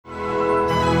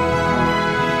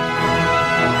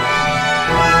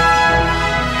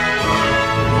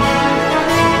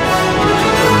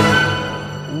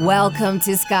Welcome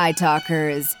to Sky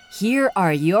Talkers. Here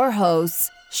are your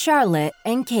hosts, Charlotte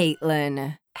and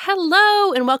Caitlin.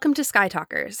 Hello, and welcome to Sky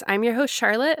Talkers. I'm your host,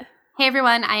 Charlotte. Hey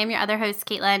everyone, I am your other host,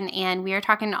 Caitlin, and we are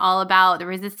talking all about The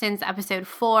Resistance Episode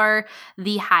 4,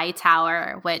 The High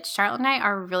Tower, which Charlotte and I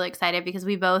are really excited because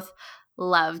we both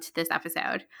loved this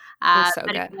episode.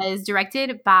 It was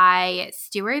directed by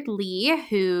Stuart Lee,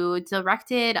 who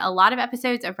directed a lot of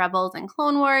episodes of Rebels and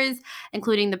Clone Wars,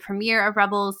 including the premiere of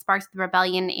Rebels, Sparks of the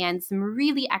Rebellion, and some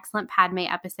really excellent Padme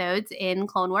episodes in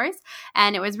Clone Wars.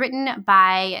 And it was written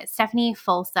by Stephanie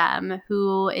Folsom,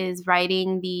 who is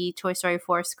writing the Toy Story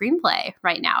 4 screenplay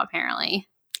right now, apparently.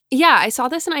 Yeah, I saw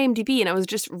this in IMDb, and I was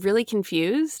just really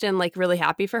confused and really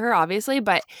happy for her, obviously,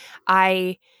 but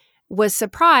I was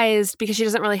surprised because she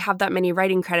doesn't really have that many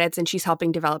writing credits, and she's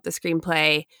helping develop the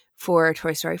screenplay for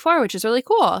Toy Story 4, which is really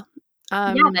cool.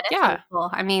 That is really cool.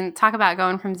 I mean, talk about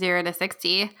going from 0 to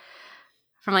 60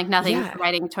 from nothing to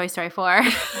writing Toy Story 4.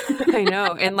 I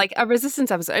know. And a Resistance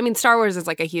episode. I mean, Star Wars is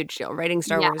a huge deal. Writing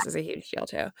Star Wars is a huge deal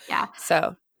too. Yeah.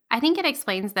 So I think it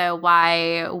explains, though,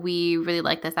 why we really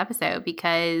like this episode,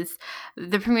 because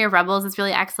the premiere of Rebels is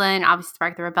really excellent. Obviously,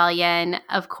 Spark the Rebellion,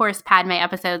 of course, Padme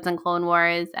episodes and Clone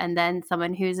Wars, and then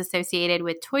someone who's associated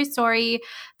with Toy Story.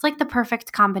 It's the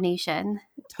perfect combination.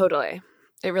 Totally.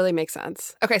 It really makes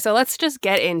sense. Okay, so let's just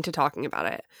get into talking about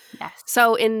it. Yes.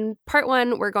 So in part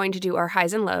 1, we're going to do our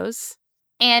highs and lows.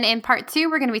 And in part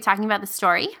 2, we're going to be talking about the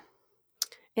story.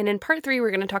 And in part 3, we're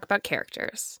going to talk about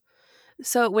characters.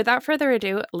 So without further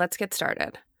ado, let's get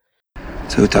started.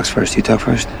 So who talks first? You talk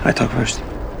first? I talk first?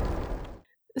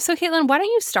 So Caitlin, why don't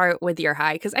you start with your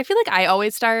high? Because I feel like I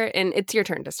always start, and it's your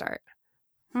turn to start.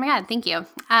 Oh my God, thank you.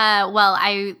 Well,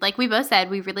 like we both said,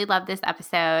 we really loved this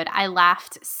episode. I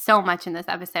laughed so much in this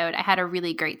episode. I had a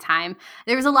really great time.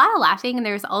 There was a lot of laughing, and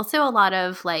there was also a lot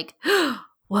of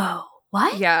whoa.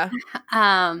 What? Yeah.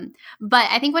 But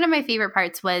I think one of my favorite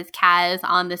parts was Kaz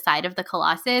on the side of the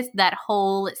Colossus, that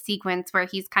whole sequence where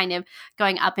he's kind of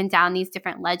going up and down these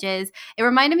different ledges. It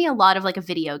reminded me a lot of a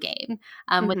video game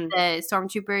with the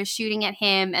stormtroopers shooting at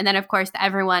him. And then, of course,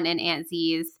 everyone in Aunt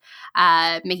Z's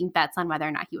making bets on whether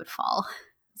or not he would fall.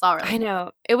 It's all really I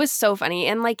know. It was so funny.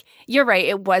 And you're right.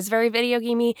 It was very video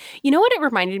gamey. You know what it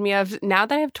reminded me of now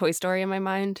that I have Toy Story in my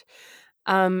mind?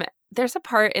 There's a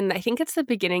part in, I think it's the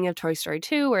beginning of Toy Story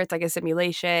 2, where it's a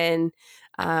simulation.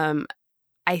 I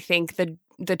think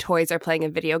the toys are playing a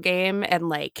video game,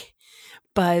 and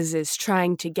Buzz is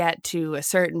trying to get to a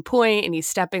certain point, and he's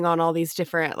stepping on all these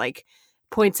different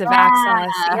points of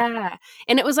access. Yeah.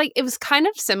 And it was kind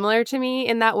of similar to me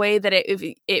in that way, that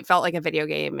it felt like a video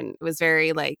game, and it was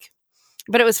very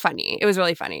but it was funny. It was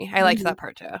really funny. I liked that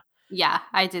part too. Yeah,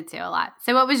 I did too a lot.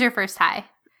 So what was your first high?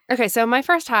 Okay, so my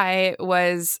first high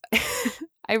was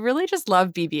I really just love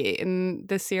BB-8 in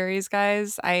this series,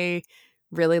 guys. I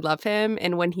really love him.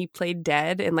 And when he played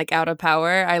dead in Out of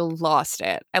Power, I lost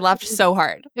it. I laughed so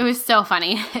hard. It was so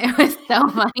funny. It was so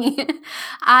funny.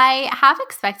 I have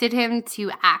expected him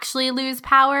to actually lose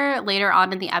power later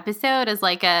on in the episode as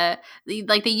they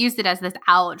used it as this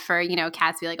out for,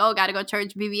 Kaz to be oh, gotta go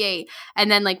charge BB-8.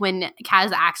 And then when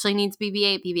Kaz actually needs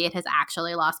BB-8, BB-8 has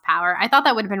actually lost power. I thought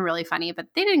that would have been really funny, but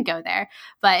they didn't go there.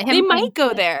 But they might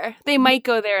go there. They might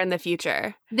go there in the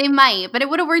future. They might, but it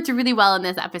would have worked really well in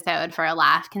this episode for a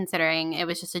laugh, considering it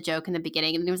was just a joke in the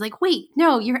beginning. And he was wait,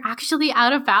 no, you're actually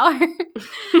out of power.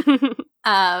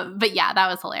 But yeah, that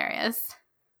was hilarious.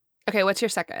 Okay, what's your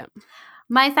second?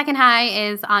 My second high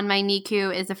is on my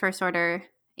Niku is a First Order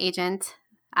agent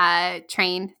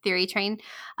theory train,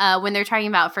 when they're talking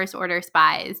about First Order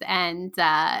spies. And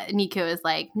Niku is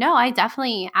no, I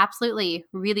definitely, absolutely,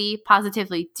 really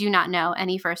positively do not know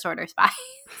any First Order spies.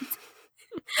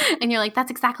 And you're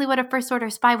that's exactly what a First Order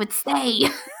spy would say.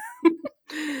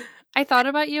 I thought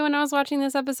about you when I was watching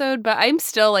this episode, but I'm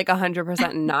still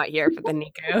 100% not here for the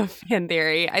Niku fan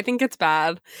theory. I think it's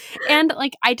bad. And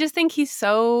I just think he's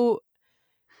so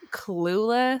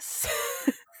clueless,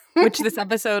 which this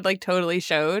episode totally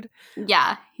showed.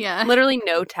 Yeah. Literally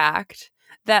no tact.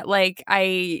 That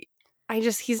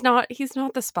he's not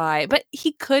the spy, but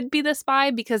he could be the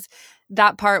spy, because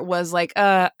that part was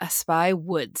a spy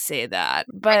would say that.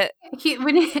 But he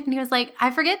was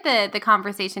I forget the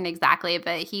conversation exactly,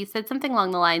 but he said something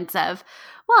along the lines of,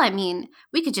 well, I mean,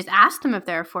 we could just ask them if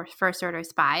they're a First Order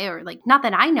spy, or not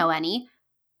that I know any.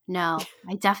 No,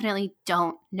 I definitely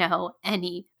don't know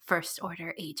any First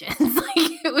Order agents.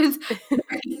 It was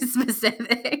very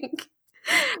specific.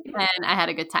 And I had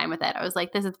a good time with it. I was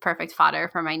this is perfect fodder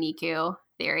for my Niku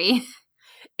theory.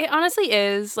 It honestly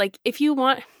is. If you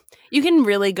want, you can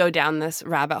really go down this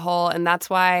rabbit hole. And that's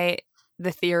why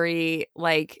the theory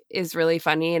like is really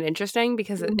funny and interesting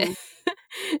because Mhm.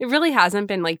 it really hasn't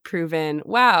been like proven,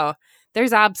 wow,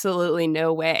 there's absolutely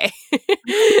no way.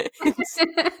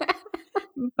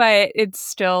 But it's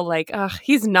still like, ugh,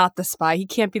 he's not the spy. He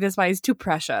can't be the spy. He's too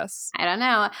precious. I don't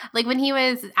know. Like when he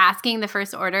was asking the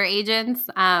First Order agents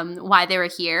why they were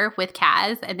here with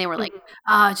Kaz, and they were like,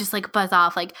 "Oh, just like buzz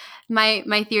off." Like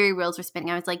my theory wheels were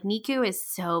spinning. I was like, Niku is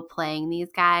so playing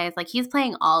these guys. Like he's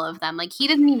playing all of them. Like he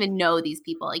doesn't even know these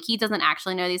people. Like he doesn't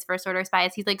actually know these First Order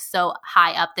spies. He's like so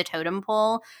high up the totem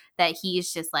pole that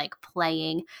he's just like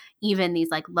playing even these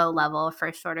like low level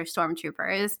First Order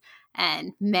stormtroopers.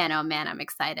 And man, oh man, I'm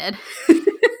excited.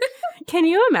 Can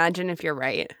you imagine if you're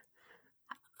right?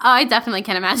 Oh, I definitely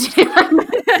can imagine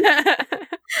it.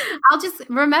 I'll just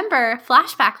remember,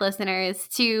 flashback listeners,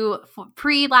 to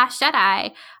pre-Last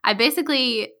Jedi. I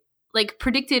basically like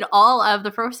predicted all of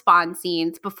the first Spawn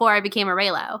scenes before I became a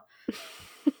Reylo.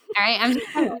 All right, I'm just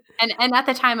and at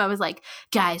the time I was like,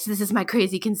 guys, this is my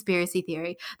crazy conspiracy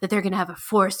theory that they're gonna have a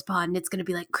Force Spawn and it's gonna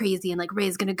be like crazy and like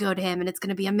Rey's gonna go to him and it's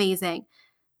gonna be amazing,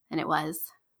 and it was.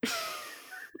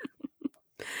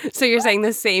 So you're saying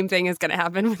the same thing is going to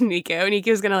happen with Nico?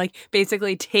 Nico's going to like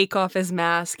basically take off his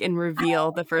mask and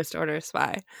reveal the First Order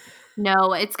spy.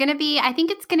 No, it's gonna be. I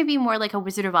think it's gonna be more like a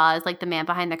Wizard of Oz, like the man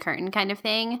behind the curtain kind of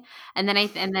thing. And then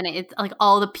it's like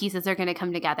all the pieces are gonna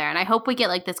come together. And I hope we get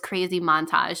like this crazy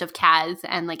montage of Kaz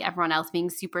and like everyone else being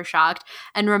super shocked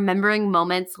and remembering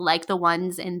moments like the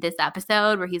ones in this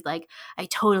episode where he's like, "I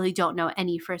totally don't know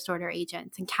any First Order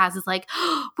agents," and Kaz is like,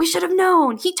 "Oh, we should have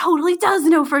known. He totally does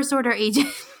know First Order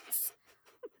agents."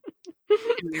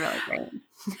 It's gonna be really great.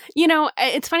 You know,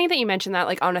 it's funny that you mentioned that.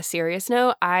 Like on a serious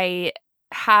note, I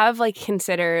have like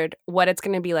considered what it's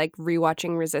going to be like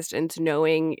rewatching Resistance,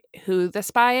 knowing who the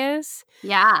spy is.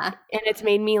 Yeah. And it's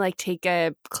made me like take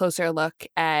a closer look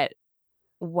at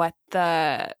what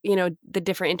the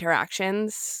different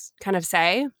interactions kind of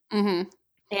say. Mm-hmm.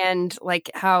 And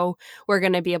like how we're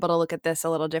going to be able to look at this a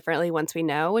little differently once we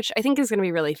know, which I think is going to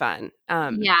be really fun.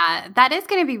 Yeah, that is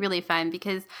going to be really fun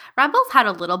because Rebels had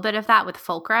a little bit of that with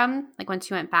Fulcrum. Like once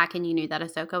you went back and you knew that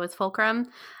Ahsoka was Fulcrum.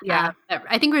 Yeah. But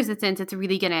I think Resistance, it's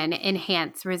really going to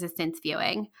enhance Resistance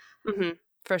viewing. Mm-hmm,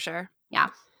 for sure. Yeah,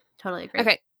 totally agree.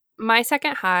 Okay. My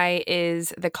second high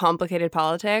is the complicated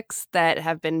politics that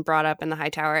have been brought up in the High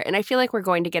Tower. And I feel like we're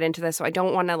going to get into this, so I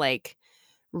don't want to like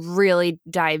really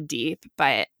dive deep,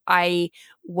 but I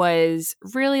was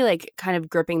really like kind of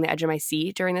gripping the edge of my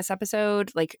seat during this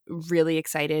episode, like really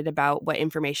excited about what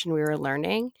information we were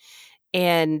learning.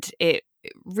 And it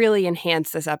really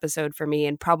enhanced this episode for me.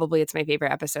 And probably it's my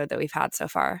favorite episode that we've had so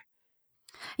far.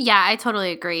 Yeah, I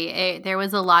totally agree. There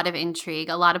was a lot of intrigue,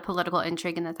 a lot of political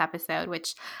intrigue in this episode,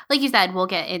 which, like you said, we'll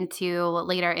get into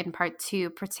later in part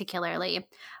 2 particularly.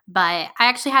 But I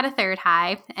actually had a third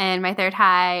high, and my third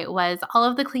high was all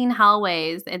of the clean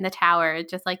hallways in the tower,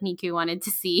 just like Niku wanted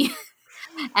to see.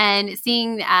 And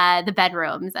seeing the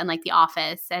bedrooms and like the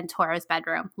office and Toro's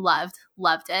bedroom. Loved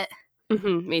it.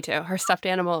 Mm-hmm, me too. Her stuffed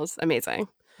animals, amazing.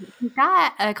 We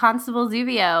got a Constable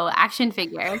Zuvio action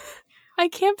figure. I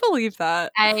can't believe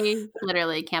that. I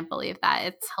literally can't believe that.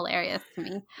 It's hilarious to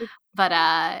me.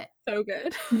 But so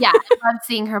good. Yeah, I loved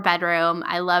seeing her bedroom.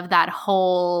 I loved that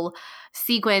whole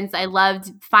sequence. I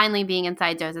loved finally being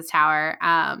inside Doza's tower.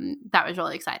 That was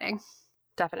really exciting.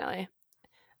 Definitely.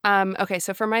 Okay,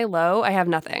 so for my low, I have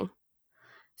nothing.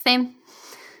 Same.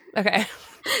 Okay.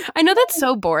 I know that's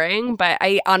so boring, but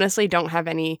I honestly don't have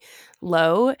any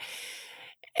low.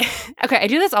 Okay, I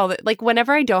do this all like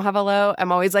whenever I don't have a low,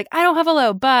 I'm always like, I don't have a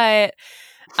low, but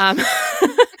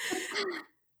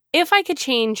if I could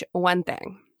change one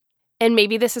thing, and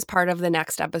maybe this is part of the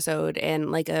next episode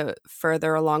and like a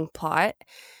further along plot,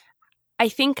 I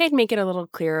think I'd make it a little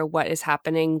clearer what is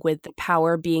happening with the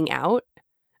power being out.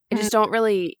 I just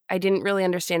I didn't really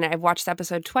understand it. I've watched the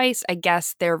episode twice. I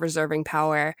guess they're reserving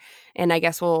power, and I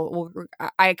guess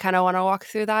I kind of want to walk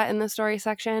through that in the story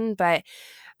section, but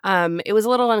it was a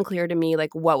little unclear to me,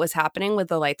 like what was happening with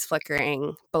the lights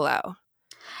flickering below.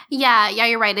 Yeah,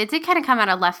 you're right. It did kind of come out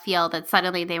of left field that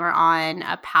suddenly they were on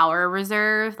a power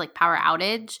reserve, like power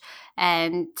outage,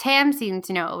 and Tam seemed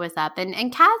to know what was up. And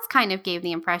Kaz kind of gave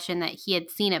the impression that he had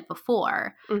seen it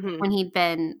before when he'd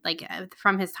been, like,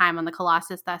 from his time on the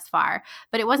Colossus thus far.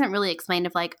 But it wasn't really explained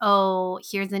of, like, oh,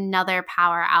 here's another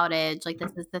power outage. Like,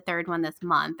 this is the third one this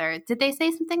month. Or did they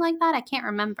say something like that? I can't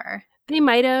remember. They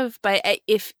might have, but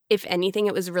if anything,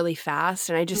 it was really fast,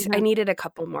 and I needed a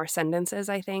couple more sentences,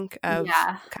 I think, of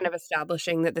kind of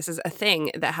establishing that this is a thing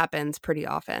that happens pretty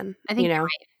often. I think you're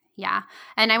right. Yeah,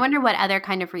 and I wonder what other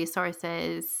kind of resource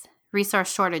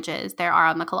shortages there are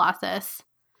on the Colossus.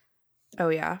 Oh,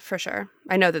 yeah, for sure.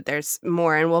 I know that there's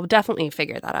more, and we'll definitely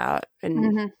figure that out,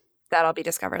 and that'll be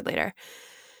discovered later.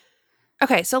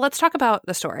 Okay, so let's talk about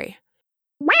the story.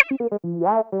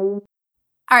 All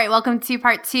right, welcome to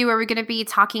part 2, where we're going to be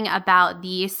talking about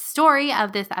the story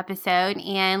of this episode.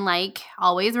 And like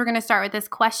always, we're going to start with this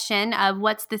question of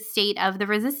what's the state of the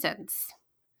resistance?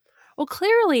 Well,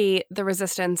 clearly the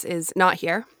resistance is not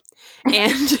here.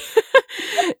 And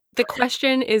the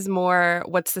question is more,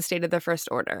 what's the state of the First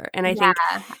Order? And I think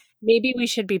maybe we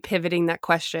should be pivoting that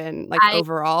question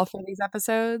overall for these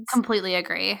episodes. Completely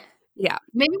agree. Yeah.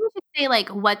 Maybe we should say like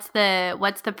what's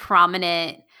the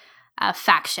prominent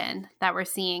faction that we're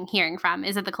hearing from?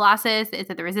 Is it the Colossus? Is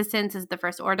it the Resistance? Is it the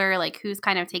First Order? Like who's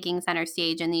kind of taking center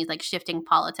stage in these like shifting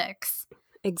politics?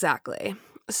 Exactly.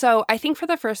 So I think for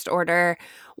the First Order,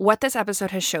 what this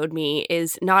episode has showed me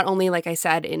is not only, like I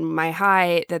said in my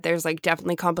high, that there's like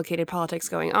definitely complicated politics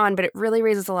going on, but it really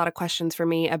raises a lot of questions for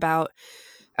me about,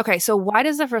 okay, so why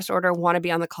does the First Order want to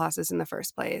be on the Colossus in the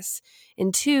first place?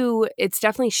 And 2, it's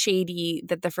definitely shady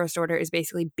that the First Order is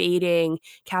basically baiting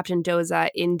Captain Doza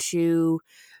into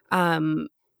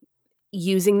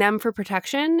using them for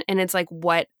protection. And it's like,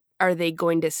 what are they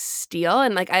going to steal?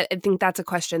 And like, I think that's a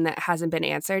question that hasn't been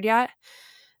answered yet.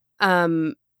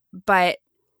 But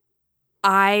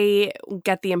I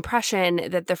get the impression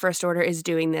that the First Order is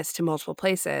doing this to multiple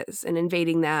places and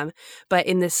invading them, but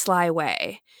in this sly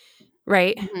way,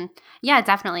 right? Mm-hmm. Yeah,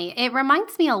 definitely. It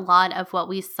reminds me a lot of what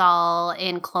we saw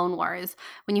in Clone Wars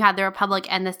when you had the Republic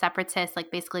and the Separatists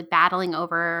like basically battling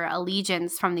over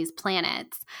allegiance from these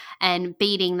planets and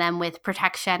baiting them with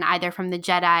protection either from the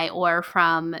Jedi or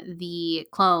from the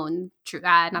clone,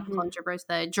 not the clone troopers,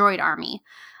 the droid army.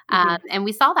 And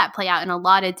we saw that play out in a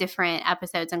lot of different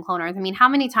episodes in Clone Wars. I mean, how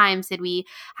many times did we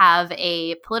have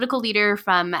a political leader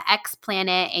from X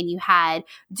planet and you had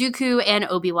Dooku and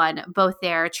Obi-Wan both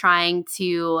there trying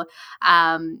to,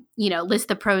 list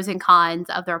the pros and cons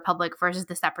of the Republic versus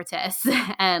the Separatists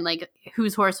and like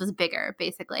whose horse was bigger,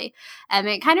 basically.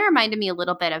 It kind of reminded me a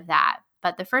little bit of that.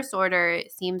 But the First Order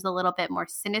seems a little bit more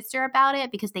sinister about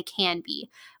it because they can be.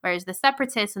 Whereas the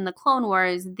Separatists in the Clone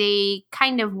Wars, they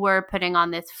kind of were putting on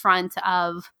this front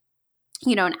of,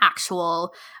 an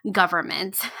actual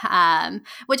government,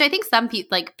 which I think some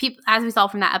people, as we saw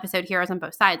from that episode, Heroes on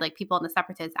Both Sides, like people in the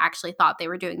Separatists actually thought they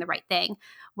were doing the right thing.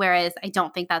 Whereas I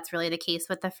don't think that's really the case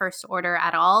with the First Order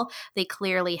at all. They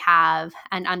clearly have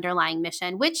an underlying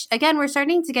mission, which again, we're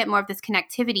starting to get more of this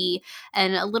connectivity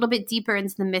and a little bit deeper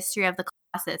into the mystery of the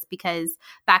Colossus, because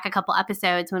back a couple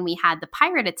episodes when we had the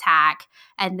pirate attack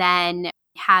and then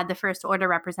had the First Order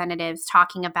representatives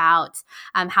talking about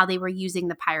how they were using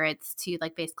the pirates to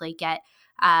like basically get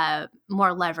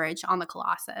more leverage on the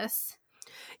Colossus.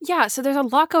 Yeah, so there's a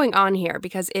lot going on here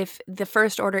because if the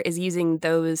First Order is using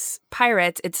those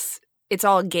pirates, it's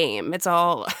all game. It's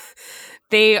all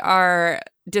they are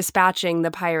dispatching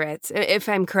the pirates, if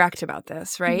I'm correct about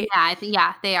this, right?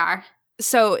 Yeah, they are.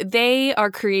 So they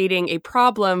are creating a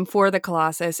problem for the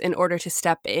Colossus in order to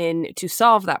step in to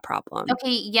solve that problem. Okay,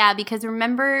 yeah, because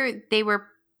remember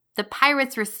the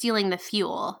pirates were stealing the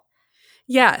fuel.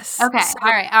 Yes. Okay. So, all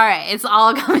right. It's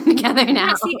all coming together now.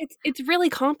 Yeah, see, it's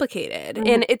really complicated,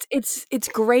 and it's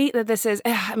great that this is.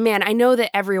 Man, I know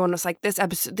that everyone was like,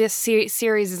 this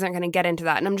series isn't going to get into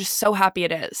that, and I'm just so happy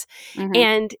it is.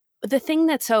 And the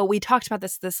thing we talked about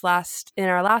this in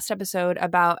our last episode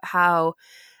about how.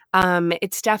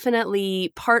 It's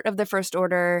definitely part of the First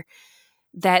Order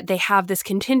that they have this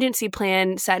contingency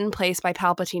plan set in place by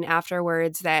Palpatine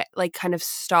afterwards that like kind of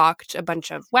stocked a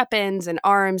bunch of weapons and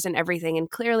arms and everything.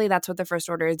 And clearly that's what the First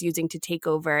Order is using to take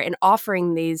over and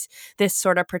offering this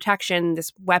sort of protection,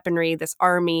 this weaponry, this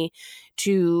army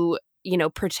to,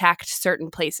 protect certain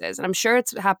places. And I'm sure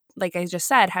it's, like I just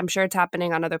said, I'm sure it's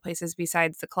happening on other places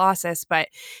besides the Colossus, but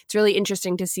it's really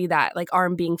interesting to see that like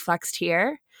arm being flexed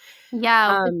here.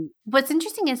 Yeah. What's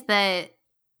interesting is that,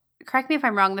 correct me if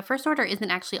I'm wrong, the First Order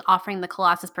isn't actually offering the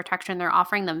Colossus protection. They're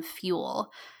offering them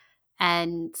fuel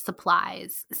and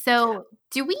supplies. So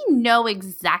do we know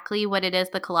exactly what it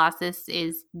is the Colossus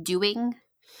is doing?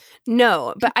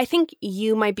 No, but I think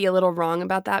you might be a little wrong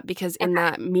about that because in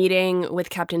that meeting with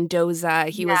Captain Doza,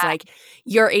 he was like,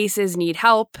 your aces need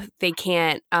help. They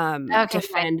can't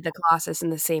defend the Colossus in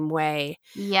the same way.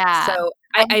 Yeah. So,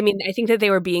 I mean, I think that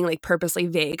they were being like purposely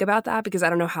vague about that because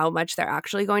I don't know how much they're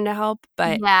actually going to help.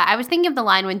 But yeah, I was thinking of the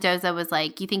line when Doza was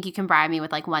like, you think you can bribe me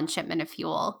with like one shipment of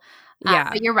fuel? Yeah.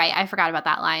 But you're right. I forgot about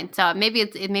that line. So maybe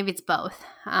it's both.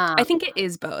 I think it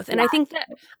is both. And I think that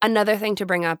another thing to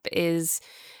bring up is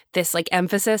this like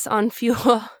emphasis on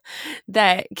fuel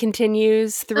that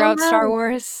continues throughout Star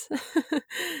Wars.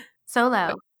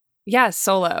 Solo. Yeah,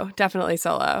 Solo, definitely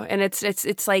Solo. And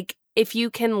it's like if you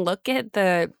can look at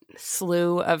the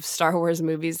slew of Star Wars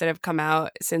movies that have come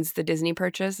out since the Disney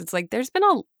purchase, it's like there's been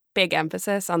a big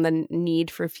emphasis on the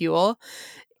need for fuel.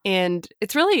 And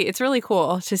it's really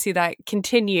cool to see that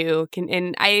continue.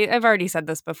 And I've already said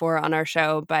this before on our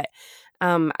show, but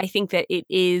I think that it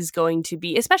is going to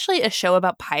be, especially a show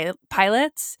about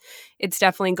pilots, it's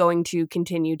definitely going to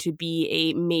continue to be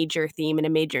a major theme and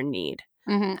a major need.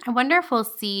 I wonder if we'll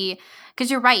see,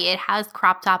 because you're right, it has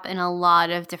cropped up in a lot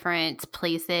of different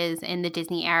places in the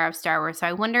Disney era of Star Wars. So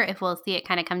I wonder if we'll see it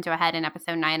kind of come to a head in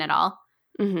episode 9 at all.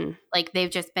 Mm-hmm. Like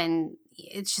it's just been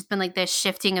like this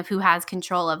shifting of who has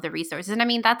control of the resources. And I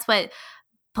mean, that's what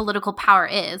political power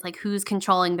is, like who's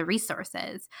controlling the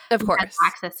resources. Of Who course. has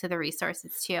access to the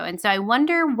resources too. And so I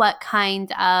wonder what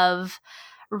kind of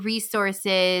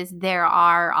resources there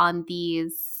are on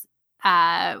these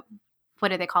what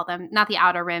do they call them? Not the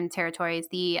Outer Rim territories,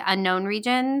 the unknown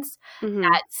regions Mm-hmm.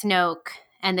 that Snoke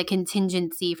and the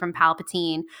contingency from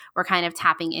Palpatine were kind of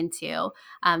tapping into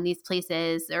these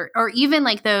places, or even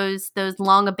like those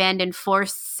long abandoned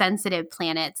Force sensitive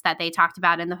planets that they talked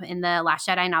about in the Last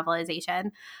Jedi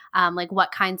novelization. Like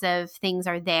what kinds of things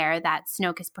are there that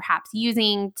Snoke is perhaps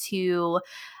using to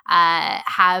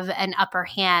have an upper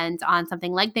hand on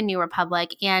something like the New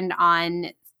Republic and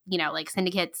on like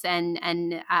syndicates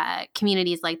and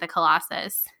communities like the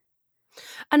Colossus.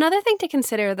 Another thing to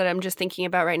consider that I'm just thinking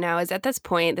about right now is at this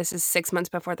point, this is 6 months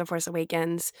before The Force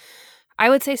Awakens, I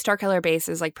would say Starkiller Base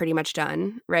is like pretty much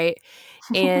done, right?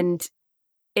 And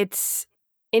it's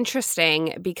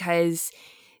interesting because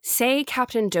say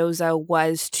Captain Doza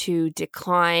was to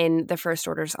decline the First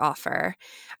Order's offer,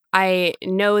 I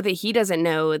know that he doesn't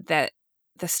know that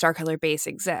the Starkiller Base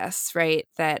exists, right?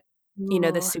 That,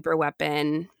 the super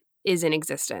weapon is in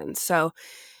existence. So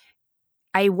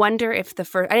I wonder if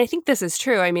and I think this is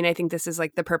true. I mean, I think this is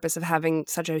like the purpose of having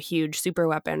such a huge super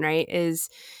weapon, right? Is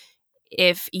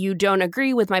if you don't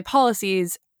agree with my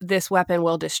policies, this weapon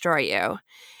will destroy you.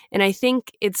 And I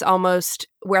think it's almost,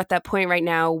 we're at that point right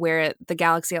now where the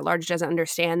galaxy at large doesn't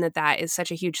understand that that is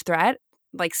such a huge threat.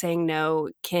 Like saying no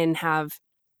can have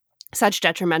such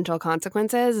detrimental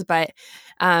consequences. But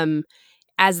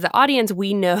as the audience,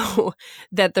 we know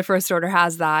that the First Order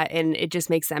has that, and it just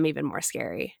makes them even more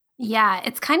scary. Yeah,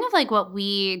 it's kind of like what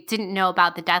we didn't know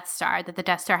about the Death Star, that the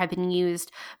Death Star had been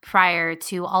used prior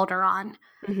to Alderaan.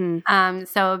 Mm-hmm.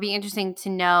 So it'd be interesting to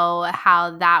know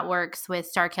how that works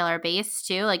with Starkiller Base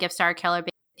too. Like if Starkiller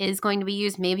Base is going to be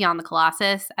used maybe on the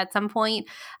Colossus at some point,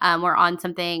 or on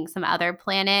some other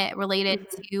planet related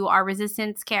to our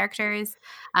Resistance characters.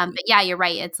 But yeah, you're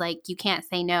right. It's like you can't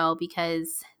say no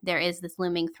because there is this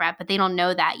looming threat, but they don't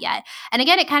know that yet. And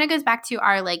again, it kind of goes back to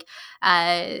our like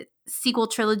sequel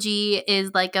trilogy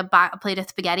is like a plate of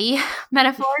spaghetti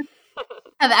metaphor.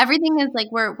 Of everything is like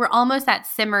we're almost at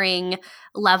simmering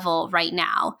level right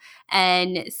now.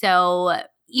 And so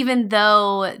even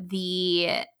though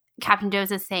the Captain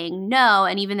Doza is saying no,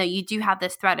 and even though you do have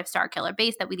this threat of Starkiller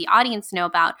Base that we the audience know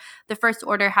about, the First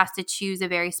Order has to choose a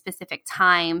very specific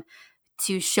time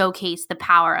to showcase the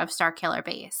power of Starkiller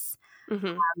Base.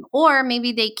 Mm-hmm. Or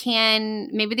maybe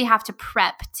they have to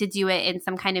prep to do it in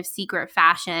some kind of secret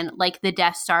fashion, like the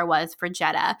Death Star was for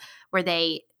Jedha, where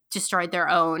they destroyed their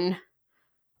own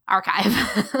archive.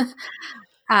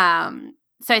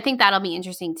 So I think that'll be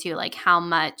interesting too, like how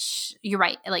much, you're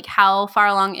right, like how far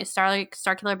along is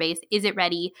Starkiller Base? Is it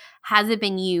ready? Has it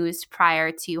been used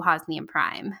prior to Hosnian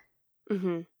Prime?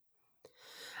 Mm-hmm.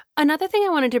 Another thing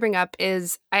I wanted to bring up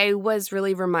is I was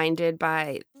really reminded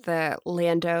by the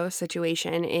Lando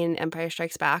situation in Empire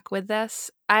Strikes Back with this.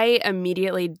 I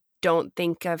immediately don't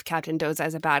think of Captain Doza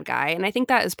as a bad guy, and I think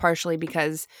that is partially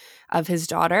because of his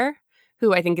daughter,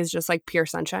 who I think is just like pure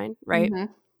sunshine, right?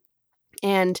 Mm-hmm.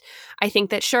 And I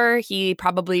think that, sure, he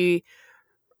probably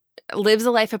lives a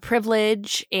life of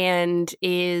privilege and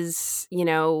is,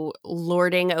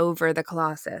 lording over the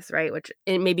Colossus, right? Which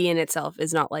maybe in itself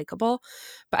is not likable.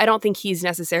 But I don't think he's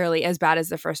necessarily as bad as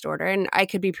the First Order. And I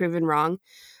could be proven wrong.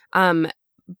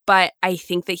 But I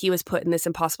think that he was put in this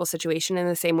impossible situation in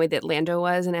the same way that Lando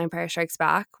was in Empire Strikes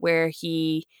Back, where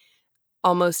he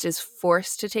almost is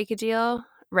forced to take a deal,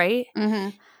 right? Mm-hmm.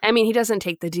 I mean, he doesn't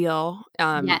take the deal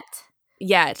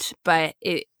yet, but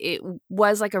it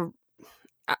was like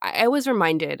I was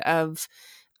reminded of,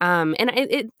 and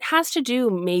it has to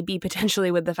do maybe potentially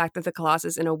with the fact that the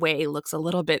Colossus in a way looks a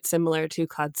little bit similar to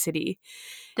Cloud City.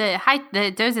 The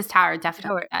Doza's Tower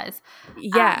definitely does.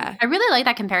 Yeah. I really like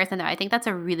that comparison though. I think that's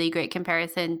a really great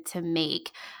comparison to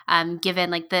make, given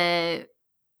like the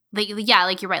like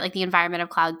you're right, like the environment of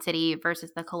Cloud City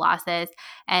versus the Colossus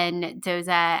and Doza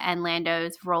and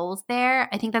Lando's roles there.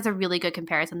 I think that's a really good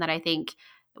comparison that I think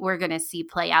we're going to see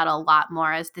play out a lot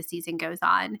more as the season goes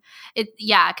on.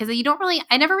 Because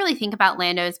I never really think about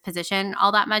Lando's position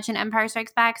all that much in Empire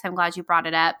Strikes Back, so I'm glad you brought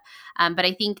it up. But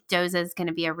I think Doza is going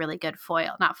to be a really good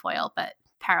but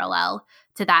parallel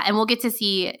to that. And we'll get to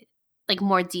see like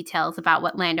more details about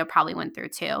what Lando probably went through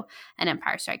too in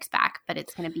Empire Strikes Back, but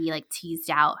it's going to be like teased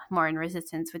out more in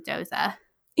Resistance with Doza.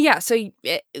 Yeah, so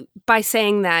by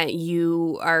saying that,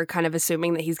 you are kind of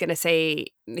assuming that he's going to say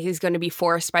he's going to be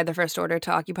forced by the First Order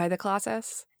to occupy the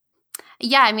Colossus?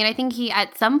 Yeah, I mean, I think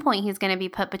at some point he's going to be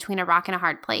put between a rock and a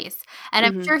hard place. And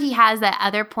I'm Mhm. sure he has at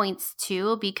other points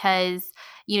too, because,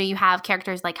 you have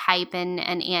characters like Hype and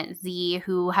Aunt Z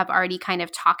who have already kind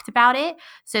of talked about it.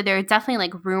 So there are definitely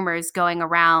like rumors going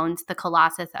around the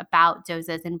Colossus about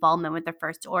Doza's involvement with the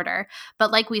First Order.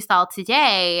 But like we saw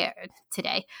today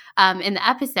in the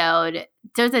episode,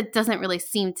 Doza doesn't really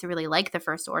seem to really like the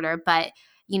First Order. But,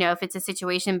 if it's a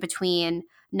situation between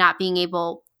not being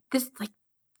able –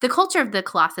 the culture of the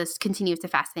Colossus continues to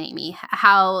fascinate me.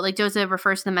 How, like, Doza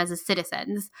refers to them as his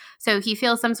citizens. So he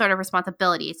feels some sort of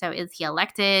responsibility. So is he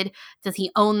elected? Does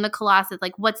he own the Colossus?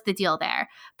 Like, what's the deal there?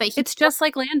 But It's just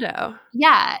like Lando.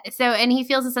 Yeah. So, and he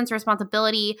feels a sense of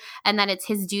responsibility and that it's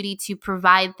his duty to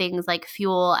provide things like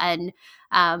fuel and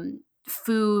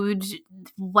food,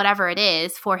 whatever it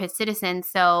is, for his citizens.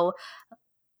 So,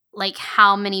 like,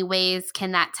 how many ways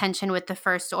can that tension with the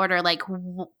First Order, like,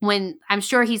 when I'm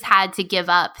sure he's had to give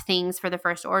up things for the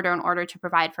First Order in order to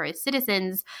provide for his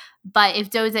citizens. But if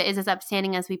Doza is as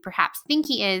upstanding as we perhaps think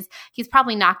he is, he's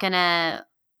probably not going to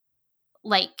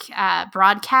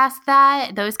broadcast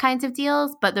those kinds of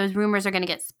deals. But those rumors are going to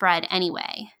get spread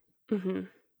anyway. Mm-hmm.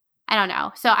 I don't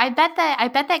know. So I bet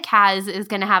that Kaz is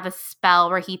going to have a spell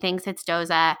where he thinks it's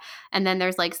Doza, and then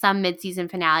there's like some mid-season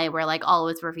finale where like all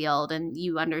is revealed and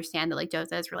you understand that like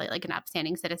Doza is really like an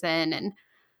upstanding citizen and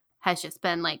has just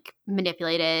been like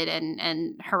manipulated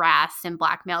and harassed and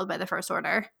blackmailed by the First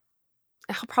Order.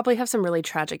 He'll probably have some really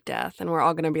tragic death, and we're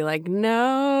all going to be like,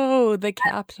 no, the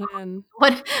captain.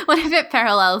 What if it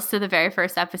parallels to the very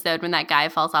first episode when that guy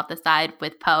falls off the side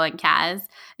with Poe and Kaz?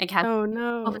 And Kaz, oh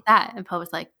no, what was that? And Poe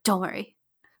was like, don't worry.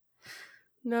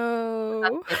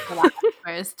 No.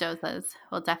 Whereas Doza's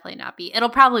will definitely not be. It'll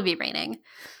probably be raining.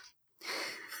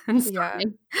 Yeah.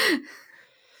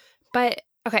 But,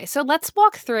 okay, so let's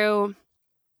walk through,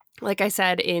 like I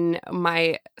said in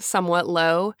my somewhat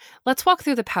low, let's walk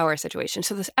through the power situation.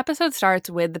 So this episode starts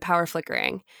with the power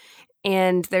flickering.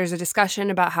 And there's a discussion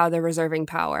about how they're reserving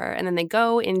power. And then they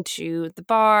go into the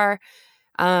bar.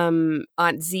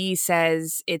 Aunt Z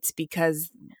says it's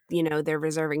because, they're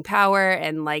reserving power,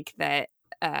 and like that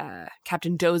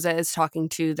Captain Doza is talking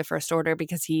to the First Order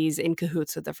because he's in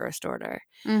cahoots with the First Order.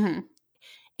 Mm-hmm.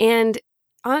 And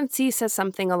Aunt Z says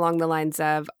something along the lines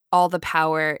of, all the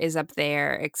power is up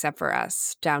there except for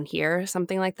us down here,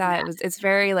 something like that. Yeah. It's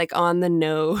very like on the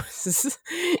nose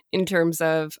in terms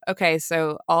of, okay,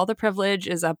 so all the privilege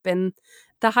is up in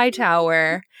the high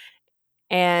tower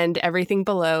and everything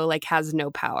below like has no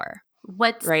power.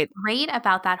 What's great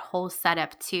about that whole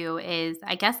setup too is,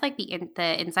 I guess, like the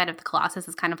inside of the Colossus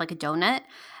is kind of like a donut.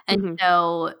 And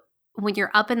so when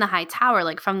you're up in the high tower,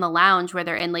 like from the lounge where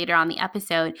they're in later on the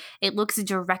episode, it looks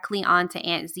directly onto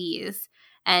Aunt Z's.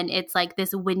 And it's like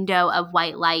this window of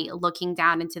white light looking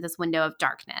down into this window of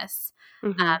darkness.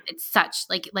 It's such,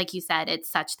 like you said, it's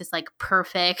such this like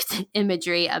perfect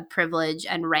imagery of privilege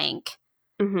and rank.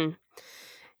 Mm-hmm.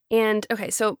 And okay,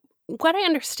 so what I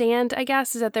understand, I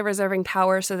guess, is that they're reserving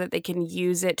power so that they can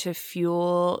use it to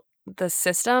fuel the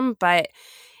system, but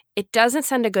it doesn't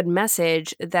send a good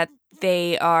message that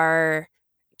they are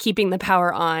keeping the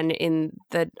power on in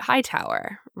the high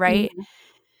tower, right? Mm-hmm.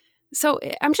 So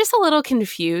I'm just a little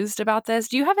confused about this.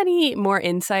 Do you have any more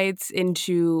insights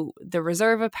into the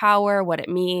reserve of power, what it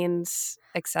means,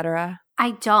 etc.?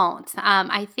 I don't.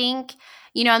 I think,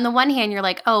 on the one hand, you're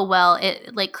like, oh, well,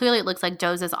 it like clearly it looks like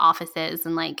Doza's offices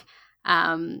and like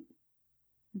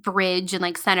bridge and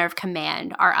like center of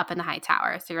command are up in the high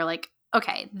tower. So you're like,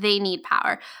 okay, they need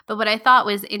power. But what I thought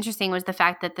was interesting was the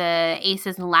fact that the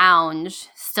Aces Lounge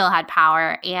still had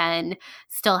power and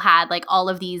still had like all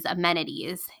of these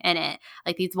amenities in it,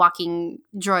 like these walking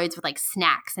droids with like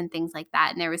snacks and things like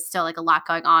that. And there was still like a lot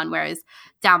going on. Whereas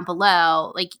down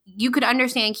below, like you could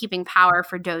understand keeping power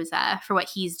for Doza for what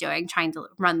he's doing, trying to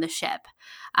run the ship.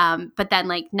 But then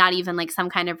like not even like some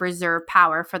kind of reserve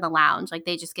power for the lounge. Like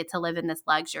they just get to live in this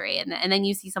luxury. And then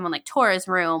you see someone like Tora's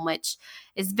room, which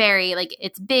is very Like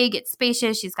it's big, it's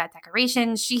spacious, she's got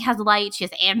decorations, she has light, she has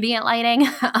ambient lighting.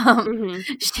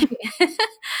 She,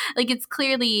 like it's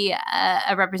clearly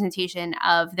a representation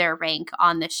of their rank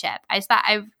on the ship. I just thought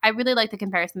I really like the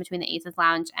comparison between the Aces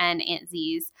Lounge and Aunt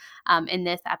Z's in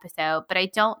this episode, but I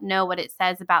don't know what it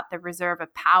says about the reserve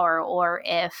of power, or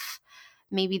if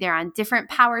maybe they're on different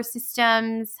power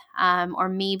systems, or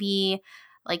maybe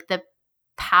like the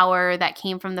power that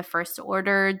came from the First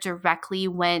Order directly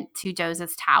went to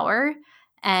Doza's tower.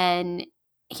 And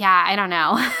yeah, I don't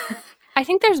know. I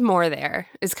think there's more there,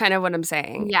 is kind of what I'm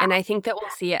saying. Yeah. And I think that we'll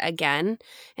see it again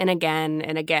and again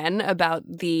and again about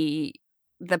the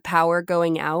power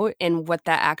going out and what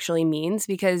that actually means,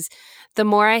 because the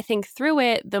more I think through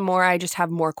it, the more I just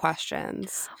have more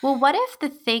questions. Well, what if the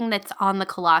thing that's on the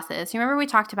Colossus, you remember we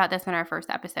talked about this in our first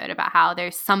episode about how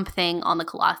there's something on the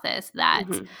Colossus that,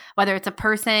 whether it's a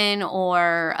person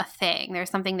or a thing, there's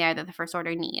something there that the First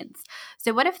Order needs.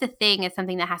 So what if the thing is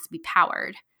something that has to be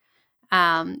powered?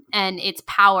 And its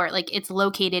power, like it's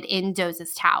located in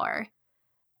Doza's tower.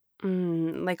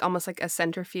 Like almost like a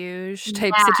centrifuge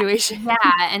type situation. Yeah.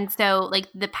 And so like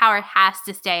the power has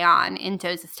to stay on in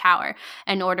Doza's tower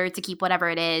in order to keep whatever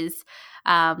it is,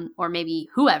 or maybe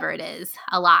whoever it is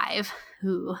alive.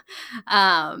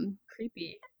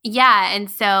 Creepy. Yeah.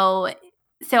 And so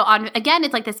on, again,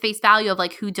 it's like this face value of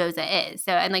like who Doza is.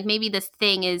 So, and like maybe this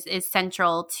thing is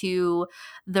central to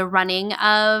the running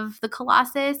of the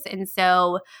Colossus. And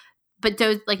so, but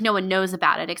Doza, like no one knows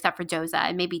about it except for Doza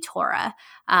and maybe Tora,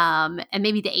 and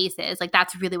maybe the Aces. Like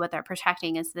that's really what they're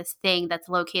protecting, is this thing that's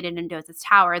located in Doza's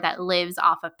tower that lives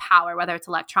off of power, whether it's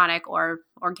electronic or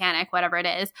organic, whatever it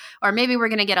is. Or maybe we're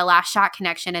going to get a Last Shot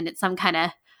connection and it's some kind of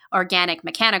organic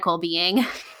mechanical being.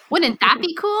 Wouldn't that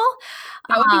be cool?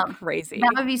 That would be crazy.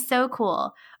 That would be so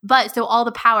cool. But so all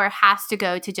the power has to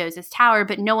go to Doza's tower,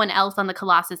 but no one else on the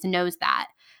Colossus knows that.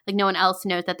 Like no one else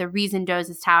knows that the reason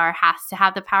Doza's tower has to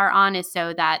have the power on is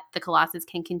so that the Colossus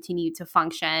can continue to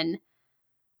function,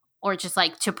 or just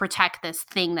like to protect this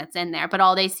thing that's in there. But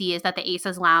all they see is that the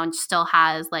Aces Lounge still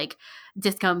has like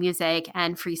disco music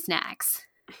and free snacks.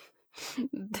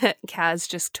 That Kaz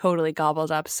just totally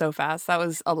gobbled up so fast. That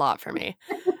was a lot for me.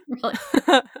 Really?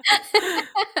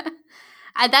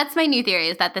 That's my new theory,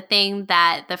 is that the thing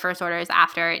that the First Order is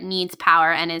after needs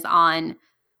power and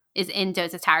is in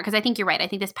Doza's tower. Because I think you're right. I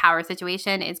think this power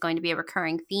situation is going to be a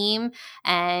recurring theme,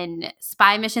 and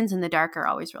spy missions in the dark are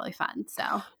always really fun.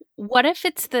 So what if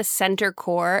it's the center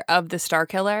core of the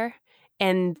Starkiller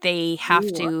and they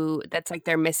have to, that's like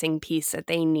their missing piece that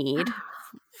they need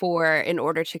in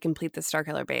order to complete the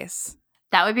Starkiller base?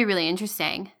 That would be really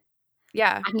interesting.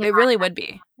 Yeah, it really would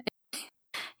be.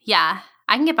 Yeah,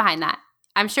 I can get behind that.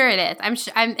 I'm sure it is.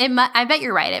 I bet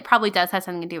you're right. It probably does have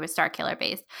something to do with Starkiller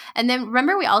Base. And then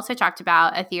remember, we also talked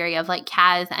about a theory of like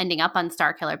Kaz ending up on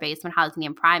Starkiller Base when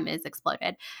Hosnian Prime is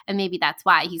exploded, and maybe that's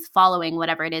why he's following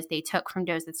whatever it is they took from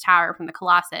Doza's tower, from the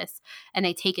Colossus, and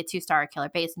they take it to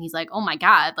Starkiller Base, and he's like, "Oh my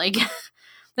god, like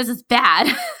this is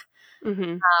bad."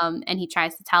 And he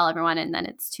tries to tell everyone, and then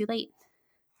it's too late.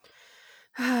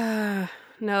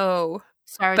 No.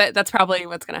 But that's probably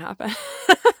what's going to happen.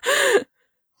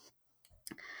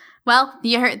 Well,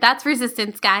 you heard, that's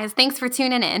Resistance, guys. Thanks for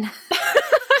tuning in.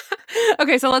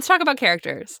 Okay, so let's talk about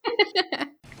characters.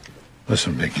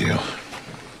 Listen, big deal.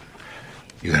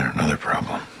 You got another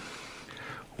problem.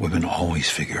 Women always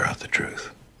figure out the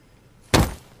truth.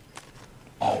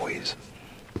 Always.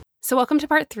 So welcome to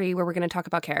part 3, where we're going to talk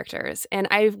about characters. And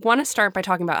I want to start by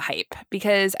talking about Hype,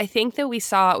 because I think that we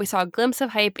saw a glimpse of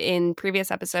Hype in previous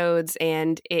episodes,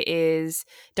 and it is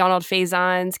Donald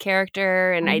Faison's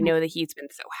character, and I know that he's been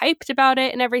so hyped about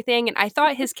it and everything, and I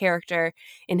thought his character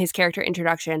in his character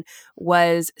introduction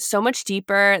was so much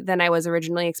deeper than I was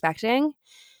originally expecting,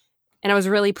 and I was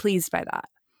really pleased by that.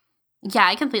 Yeah,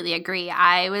 I completely agree.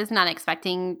 I was not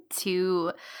expecting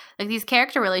to, like, these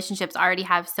character relationships already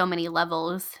have so many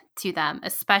levels to them,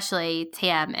 especially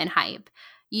Tam and Hype.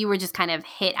 You were just kind of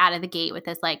hit out of the gate with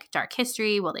this like dark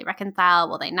history. Will they reconcile?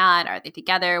 Will they not? Are they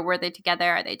together? Were they together?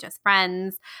 Are they just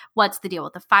friends? What's the deal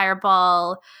with the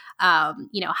fireball?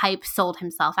 Hype sold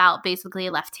himself out, basically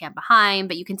left Tam behind,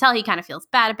 but you can tell he kind of feels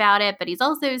bad about it, but he's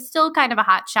also still kind of a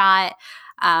hot shot.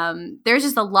 There's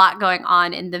just a lot going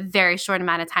on in the very short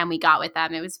amount of time we got with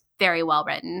them. It was very well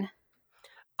written.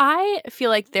 I feel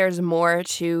like there's more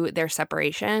to their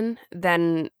separation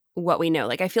than what we know.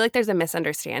 Like, I feel like there's a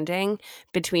misunderstanding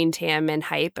between Tam and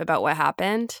Hype about what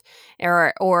happened,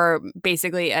 or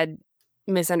basically a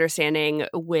misunderstanding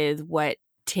with what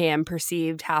Tam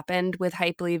perceived happened with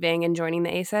Hype leaving and joining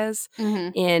the Aces.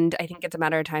 And I think it's a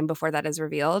matter of time before that is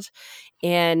revealed.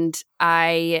 And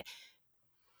I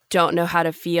don't know how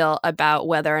to feel about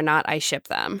whether or not I ship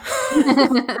them.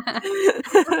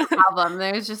 Problem.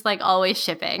 There's just like always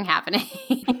shipping happening.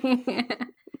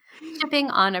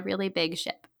 Shipping on a really big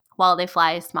ship while they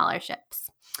fly smaller ships.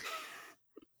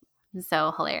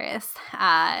 So hilarious.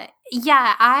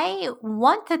 Yeah, I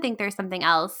want to think there's something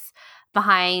else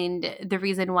behind the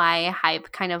reason why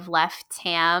Hype kind of left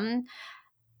Tam.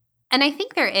 And I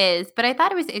think there is, but I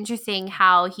thought it was interesting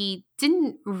how he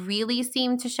didn't really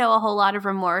seem to show a whole lot of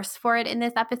remorse for it in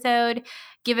this episode,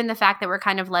 given the fact that we're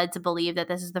kind of led to believe that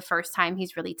this is the first time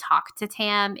he's really talked to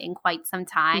Tam in quite some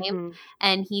time. Mm-hmm.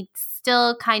 And he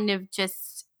still kind of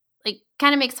just like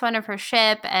kind of makes fun of her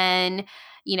ship and,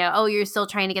 you know, oh, you're still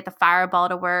trying to get the fireball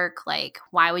to work. Like,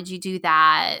 why would you do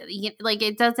that? Like,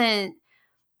 it doesn't,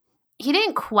 he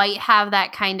didn't quite have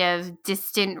that kind of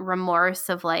distant remorse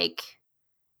of like,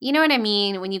 you know what I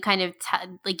mean? When you kind of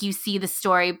like you see the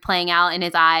story playing out in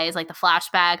his eyes, like the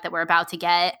flashback that we're about to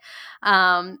get.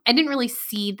 I didn't really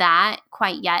see that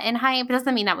quite yet in Hype. It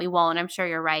doesn't mean that we won't. I'm sure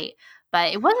you're right.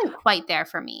 But it wasn't quite there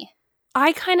for me.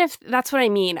 That's what I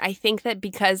mean. I think that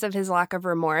because of his lack of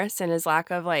remorse and his lack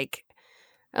of like,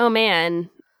 oh man,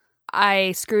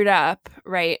 I screwed up,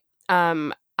 right?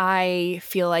 I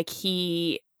feel like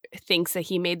he thinks that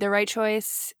he made the right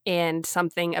choice and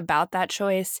something about that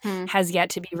choice has yet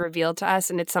to be revealed to us,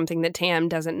 and it's something that Tam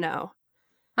doesn't know.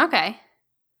 Okay.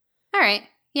 All right.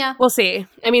 Yeah. We'll see.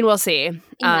 I mean, we'll see.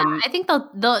 Yeah, I think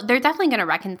they're definitely going to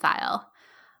reconcile.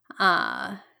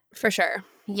 For sure.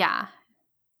 Yeah.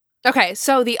 Okay,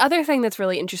 so the other thing that's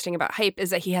really interesting about Hype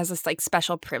is that he has this like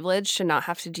special privilege to not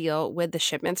have to deal with the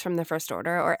shipments from the First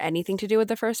Order or anything to do with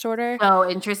the First Order. Oh,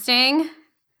 interesting.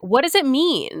 What does it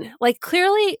mean? Like,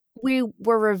 clearly we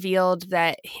were revealed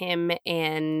that him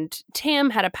and Tam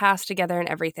had a past together and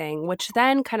everything, which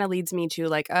then kind of leads me to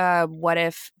like, what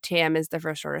if Tam is the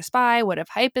First Order spy? What if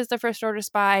Hype is the First Order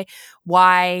spy?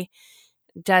 Why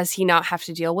does he not have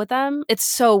to deal with them? It's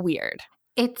so weird.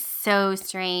 It's so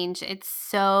strange. It's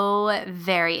so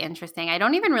very interesting. I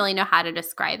don't even really know how to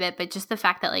describe it, but just the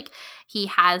fact that like he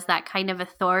has that kind of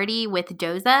authority with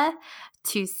Doza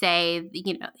to say,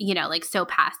 you know, like so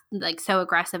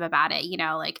aggressive about it, you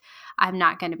know, like I'm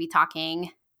not going to be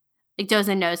talking. Like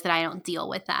Doza knows that I don't deal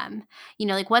with them. You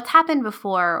know, like what's happened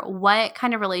before? What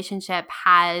kind of relationship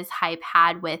has Hype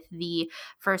had with the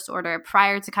First Order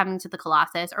prior to coming to the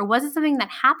Colossus? Or was it something that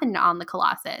happened on the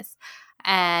Colossus?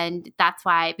 And that's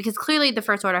why, because clearly the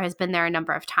First Order has been there a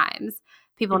number of times.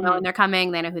 People know when they're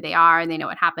coming, they know who they are, and they know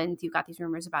what happens. You've got these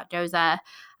rumors about Doza,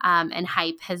 and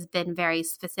Hype has been very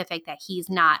specific that he's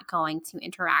not going to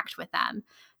interact with them.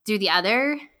 Do the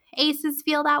other aces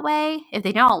feel that way? If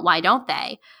they don't, why don't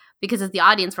they? Because as the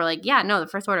audience, we're like, yeah, no, the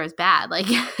First Order is bad. Like,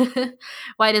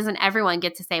 why doesn't everyone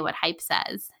get to say what Hype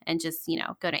says and just, you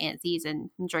know, go to Aunt Z's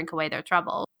and drink away their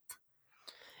trouble?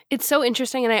 It's so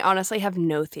interesting, and I honestly have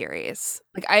no theories.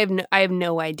 Like I have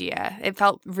no idea. It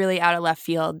felt really out of left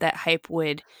field that Hype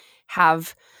would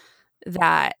have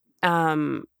that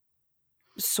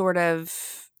sort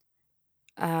of.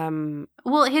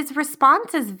 Well, his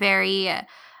response is very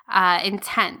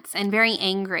intense and very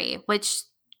angry, which.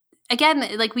 Again,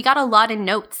 like we got a lot of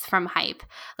notes from Hype,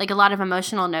 like a lot of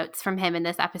emotional notes from him in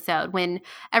this episode when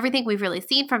everything we've really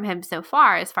seen from him so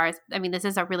far, I mean, this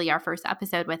is really our first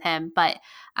episode with him, but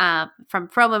from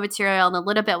promo material and the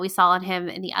little bit we saw on him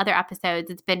in the other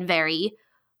episodes, it's been very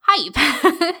Hype.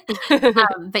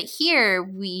 But here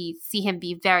we see him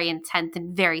be very intense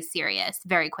and very serious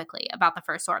very quickly about the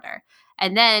First Order.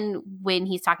 And then when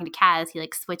he's talking to Kaz, he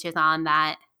like switches on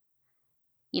that,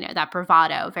 you know, that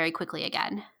bravado very quickly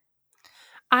again.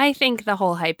 I think the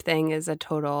whole Hype thing is a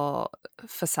total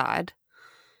facade.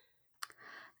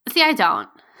 See, I don't.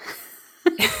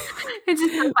 It's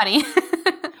just so funny.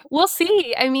 We'll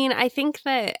see. I mean,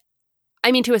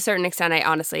 to a certain extent, I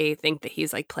honestly think that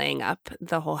he's like playing up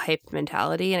the whole Hype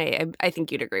mentality. And I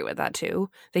think you'd agree with that too,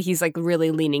 that he's like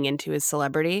really leaning into his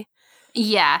celebrity.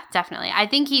 Yeah, definitely. I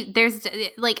think there's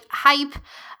like Hype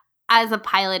as a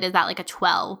pilot is at like a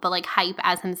 12, but like Hype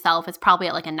as himself is probably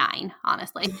at like a 9,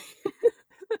 honestly.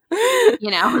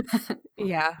 You know?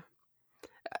 Yeah.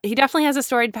 He definitely has a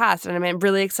storied past, and I'm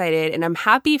really excited, and I'm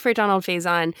happy for Donald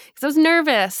Faison because I was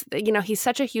nervous. You know, he's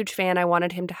such a huge fan. I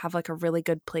wanted him to have like a really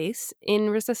good place in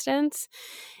Resistance,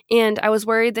 and I was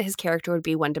worried that his character would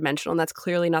be one-dimensional, and that's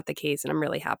clearly not the case, and I'm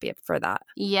really happy for that.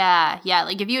 Yeah.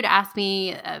 Like if you had asked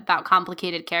me about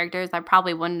complicated characters, I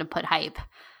probably wouldn't have put Hype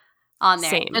on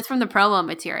there. Same. Just from the promo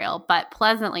material, but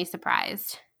pleasantly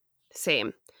surprised.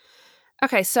 Same.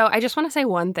 Okay, so I just want to say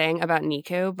one thing about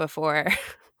Niku before,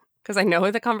 because I know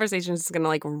the conversation is going to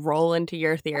like roll into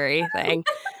your theory thing.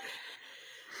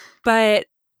 But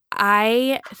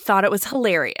I thought it was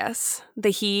hilarious that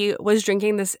he was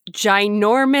drinking this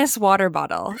ginormous water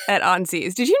bottle at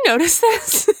Onsi's. Did you notice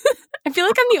this? I feel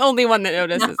like I'm the only one that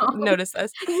noticed this.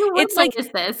 You would notice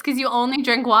this because you only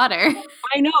drink water.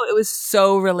 I know. It was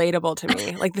so relatable to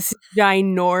me. Like this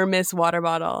ginormous water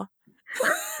bottle.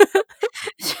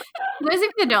 Those of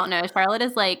you that don't know, Charlotte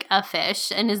is like a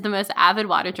fish and is the most avid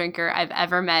water drinker I've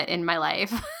ever met in my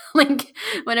life. Like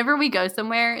whenever we go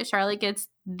somewhere, Charlotte gets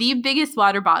the biggest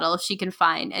water bottle she can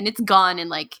find and it's gone in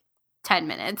like 10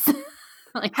 minutes.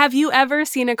 Like, have you ever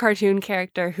seen a cartoon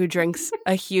character who drinks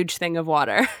a huge thing of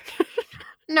water?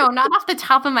 No, not off the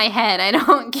top of my head. I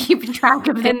don't keep track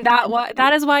of it. And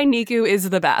that is why Niku is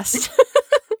the best.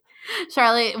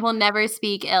 Charlotte will never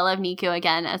speak ill of Niku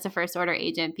again as a First Order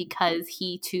agent because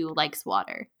he too likes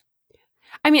water.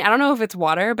 I mean, I don't know if it's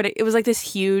water, but it was like this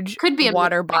huge Could be a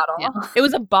water bottle. It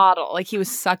was a bottle. Like he was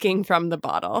sucking from the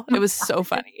bottle. It was so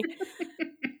funny.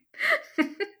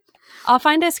 I'll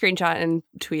find a screenshot and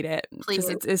tweet it. Please.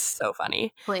 It's so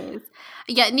funny. Please.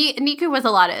 Yeah, Niku was a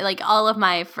lot of, like, all of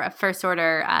my First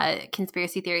Order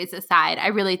conspiracy theories aside, I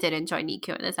really did enjoy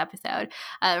Niku in this episode.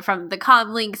 From the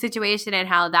comlink situation and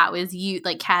how that was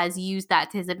Kaz used that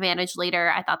to his advantage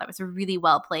later. I thought that was really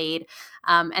well played.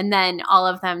 And then all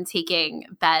of them taking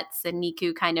bets and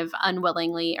Niku kind of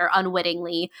unwillingly or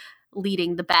unwittingly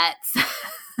leading the bets.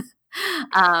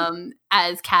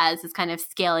 As Kaz is kind of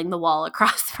scaling the wall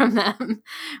across from them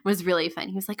was really fun.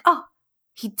 He was like, oh,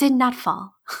 he did not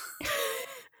fall.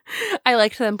 I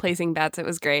liked them placing bets. It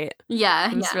was great. Yeah.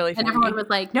 It was really funny. And everyone was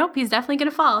like, nope, he's definitely going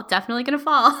to fall. Definitely going to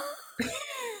fall.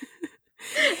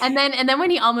 And then when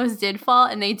he almost did fall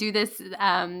and they do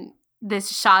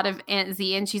this shot of Aunt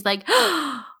Z and she's like,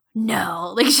 oh,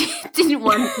 no, like she didn't she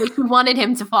wanted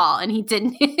him to fall and he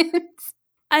didn't.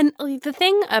 And the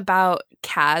thing about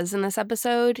Kaz in this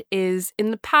episode is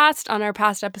in the past, on our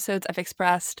past episodes, I've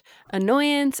expressed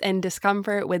annoyance and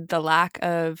discomfort with the lack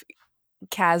of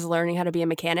Kaz learning how to be a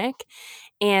mechanic.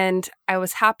 And I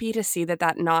was happy to see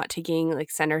that not taking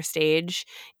like center stage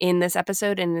in this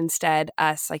episode and instead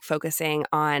us like focusing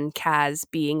on Kaz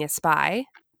being a spy.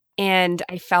 And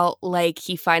I felt like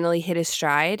he finally hit his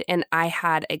stride and I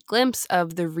had a glimpse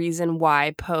of the reason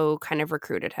why Poe kind of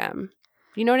recruited him.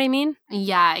 You know what I mean?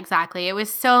 Yeah, exactly. It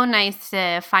was so nice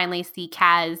to finally see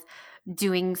Kaz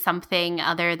doing something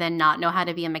other than not know how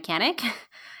to be a mechanic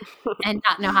and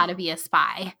not know how to be a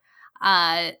spy.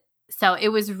 So it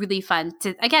was really fun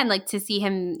to see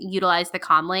him utilize the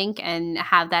comlink and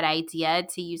have that idea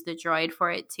to use the droid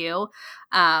for it too.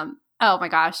 Oh my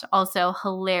gosh. Also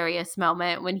hilarious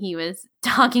moment when he was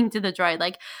talking to the droid,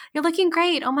 like, you're looking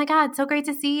great. Oh my God. So great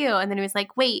to see you. And then he was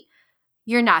like, wait,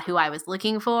 you're not who I was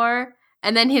looking for.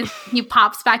 And then he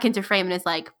pops back into frame and is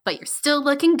like, but you're still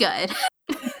looking good.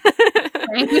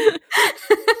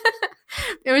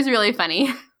 It was really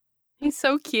funny. He's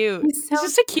so cute. He's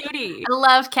just a cutie. I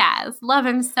love Kaz. Love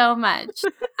him so much.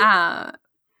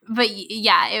 But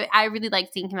yeah, I really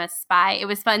liked seeing him as a spy. It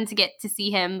was fun to get to see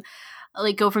him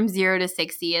like go from 0 to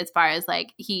 60 as far as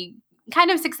like he kind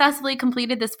of successfully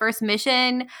completed this first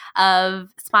mission of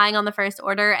spying on the First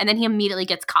Order and then he immediately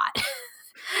gets caught.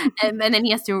 And then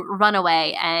he has to run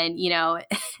away and,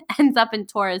 ends up in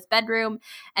Tora's bedroom.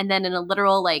 And then in a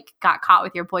literal, like, got caught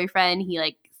with your boyfriend, he,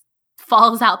 like,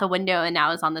 falls out the window and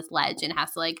now is on this ledge and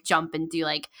has to, like, jump and do,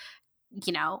 like,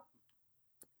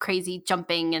 crazy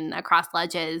jumping and across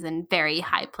ledges and very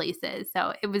high places.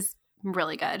 So it was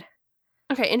really good.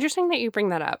 Okay, interesting that you bring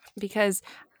that up because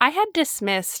I had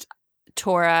dismissed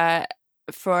Tora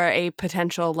for a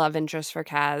potential love interest for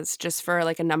Kaz just for,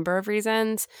 like, a number of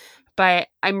reasons. But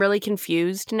I'm really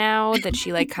confused now that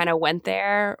she like kind of went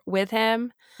there with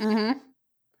him. Mm-hmm.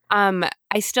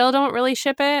 I still don't really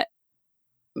ship it,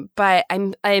 but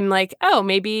I'm like, oh,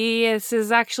 maybe this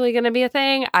is actually going to be a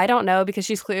thing. I don't know because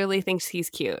she clearly thinks he's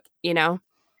cute,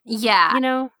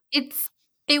 Yeah.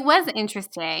 It was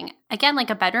interesting. Again, like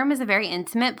a bedroom is a very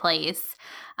intimate place.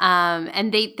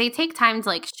 And they take time to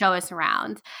like show us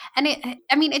around. And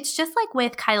it's just like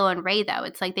with Kylo and Rey though.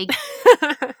 It's like they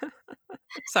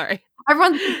Sorry.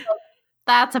 Everyone's like,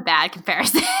 that's a bad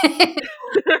comparison. It's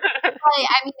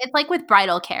like with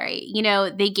bridal carry.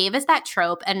 They gave us that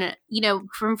trope and,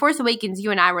 from Force Awakens,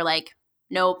 you and I were like,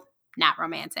 nope, not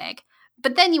romantic.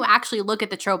 But then you actually look at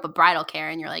the trope of bridal care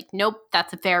and you're like, nope,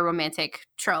 that's a very romantic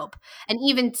trope. And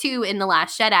even too, in The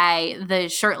Last Jedi, the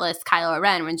shirtless Kylo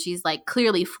Ren, when she's like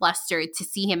clearly flustered to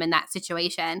see him in that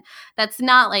situation, that's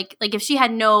not like if she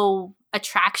had no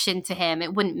attraction to him,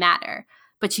 it wouldn't matter.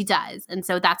 But she does. And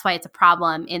so that's why it's a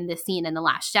problem in this scene in The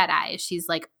Last Jedi. She's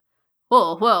like,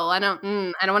 whoa, I don't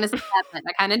want to say that, but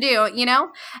I kind of do,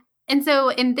 And so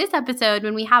in this episode,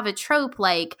 when we have a trope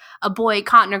like a boy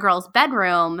caught in a girl's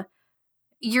bedroom,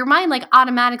 your mind like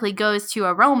automatically goes to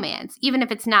a romance, even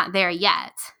if it's not there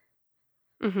yet.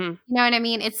 Mm-hmm. You know what I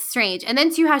mean? It's strange. And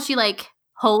then too, how she like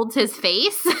holds his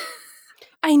face.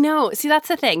 I know. See, that's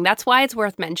the thing. That's why it's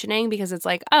worth mentioning, because it's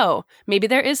like, oh, maybe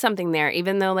there is something there,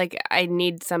 even though like I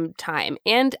need some time.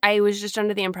 And I was just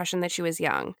under the impression that she was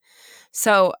young.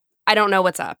 So I don't know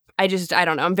what's up. I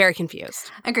don't know. I'm very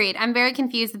confused. Agreed. I'm very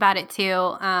confused about it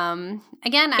too.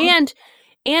 Again, And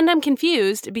I'm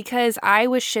confused because I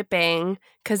was shipping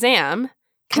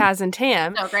Kaz and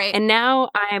Tam. so great. And now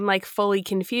I'm like fully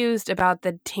confused about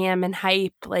the Tam and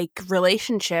Hype like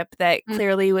relationship that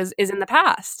clearly is in the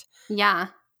past. Yeah,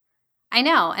 I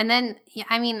know. And then, yeah,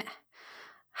 I mean,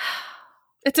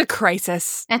 it's a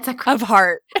crisis it's a of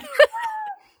heart.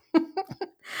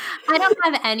 I don't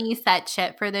have any set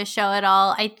shit for this show at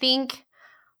all. I think,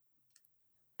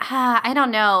 I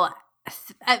don't know.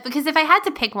 Because if I had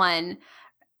to pick one,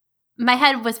 my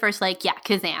head was first like, yeah,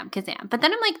 Kazam. But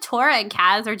then I'm like, Tora and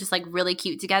Kaz are just like really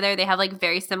cute together. They have like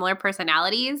very similar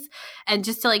personalities. And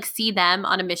just to like see them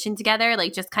on a mission together,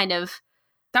 like just kind of.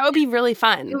 That would be really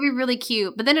fun. It would be really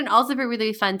cute. But then it'd also be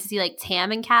really fun to see like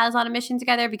Tam and Kaz on a mission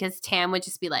together, because Tam would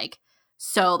just be like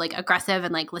so like aggressive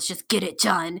and like, let's just get it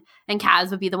done. And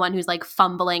Kaz would be the one who's like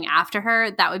fumbling after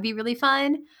her. That would be really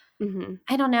fun. Mm-hmm.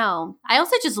 I don't know. I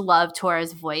also just love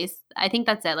Tora's voice. I think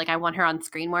that's it. Like I want her on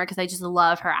screen more because I just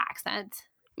love her accent.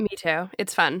 Me too.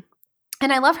 It's fun.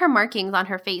 And I love her markings on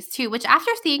her face too, which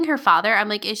after seeing her father, I'm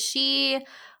like, is she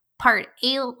part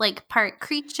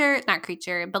creature, not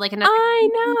creature, but like another. I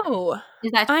know.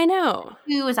 Is that I know.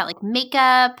 Is that like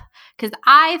makeup? Because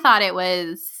I thought it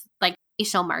was like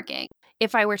facial marking.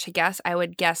 If I were to guess, I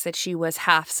would guess that she was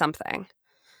half something.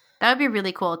 That would be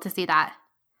really cool to see that.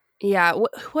 Yeah.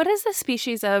 What is the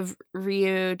species of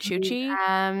Ryu-Chuchi?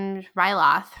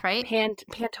 Ryloth, right?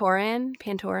 Pantoran?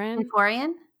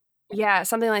 Pantorian? Yeah,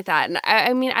 something like that. And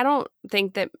I mean, I don't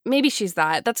think that maybe she's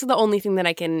that. That's the only thing that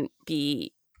I can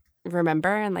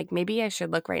remember. And like, maybe I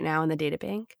should look right now in the data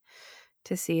bank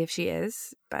to see if she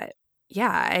is. But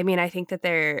yeah, I mean, I think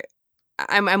that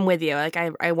I'm with you. Like,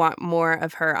 I want more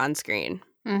of her on screen.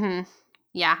 Mm-hmm.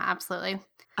 Yeah, absolutely.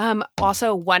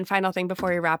 Also, one final thing before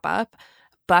we wrap up.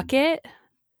 Bucket.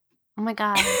 Oh my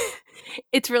God.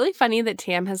 It's really funny that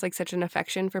Tam has like such an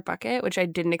affection for Bucket, which I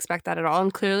didn't expect that at all.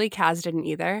 And clearly Kaz didn't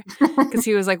either, because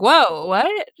he was like, whoa,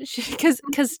 what? Because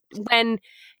when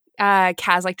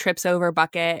Kaz like trips over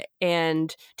Bucket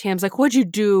and Tam's like, what'd you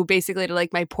do basically to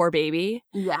like my poor baby?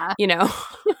 Yeah. You know?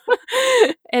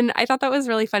 And I thought that was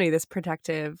really funny. This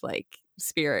protective like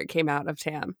spirit came out of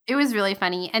Tam. It was really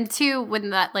funny. And too,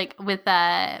 when that like with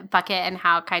Bucket and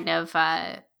how kind of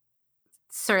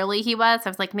surly he was, I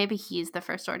was like, maybe he's the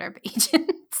First Order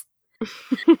agent.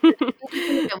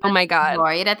 Oh my God.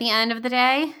 Right at the end of the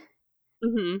day.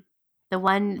 Mm-hmm.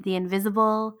 The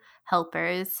invisible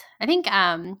helpers. I think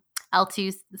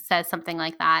L2 says something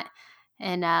like that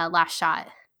in Last Shot.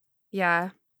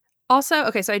 Yeah. Also,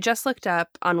 okay, so I just looked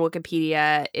up on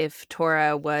Wikipedia if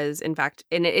Tora was, in fact,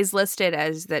 and it is listed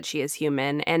as that she is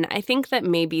human. And I think that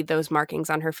maybe those markings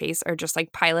on her face are just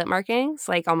like pilot markings,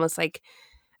 like almost like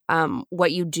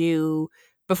what you do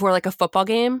before like a football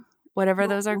game, whatever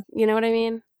those are. You know what I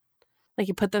mean? Like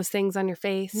you put those things on your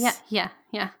face. Yeah.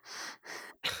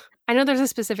 I know there's a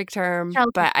specific term,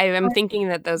 but I am thinking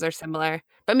that those are similar.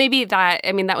 But maybe that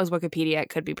was Wikipedia. It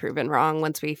could be proven wrong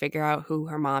once we figure out who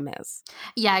her mom is.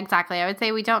 Yeah, exactly. I would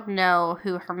say we don't know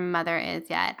who her mother is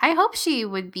yet. I hope she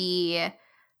would be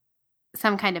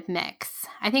some kind of mix.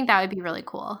 I think that would be really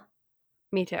cool.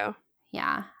 Me too.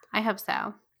 Yeah, I hope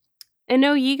so. And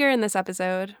no Yeager in this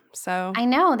episode, so. I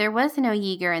know, there was no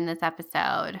Yeager in this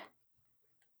episode.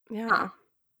 Yeah. Huh.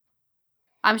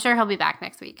 I'm sure he'll be back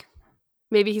next week.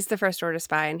 Maybe he's the First Order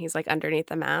spy and he's like underneath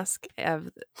the mask of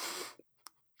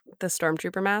the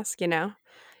Stormtrooper mask, you know?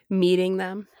 Meeting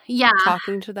them. Yeah.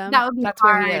 Talking to them. That would be That's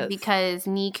hard where he is. because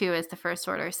Niku is the First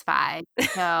Order spy.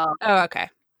 So, oh, okay.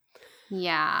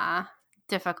 Yeah.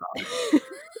 Difficult.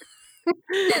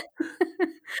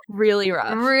 Really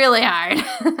rough. Really hard.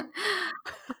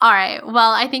 All right.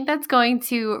 Well, I think that's going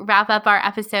to wrap up our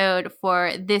episode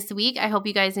for this week. I hope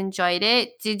you guys enjoyed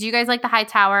it. Did you guys like the High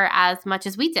Tower as much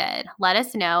as we did? Let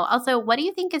us know. Also, what do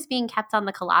you think is being kept on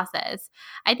the Colossus?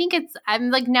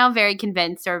 I'm like now very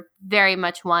convinced or very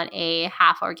much want a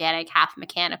half organic, half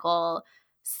mechanical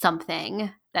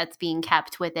something that's being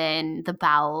kept within the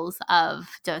bowels of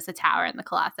Dosa Tower and the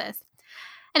Colossus.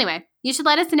 Anyway, you should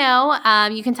let us know.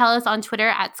 You can tell us on Twitter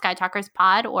at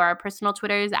SkyTalkersPod or our personal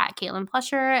Twitters at Caitlin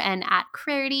Plusher and at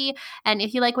Clarity. And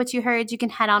if you like what you heard, you can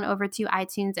head on over to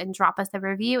iTunes and drop us a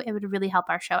review. It would really help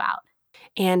our show out.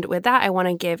 And with that, I want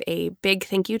to give a big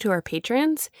thank you to our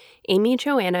patrons: Amy,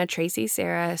 Joanna, Tracy,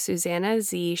 Sarah, Susanna,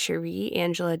 Z, Cherie,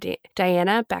 Angela,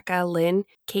 Diana, Becca, Lynn,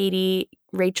 Katie,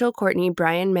 Rachel, Courtney,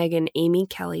 Brian, Megan, Amy,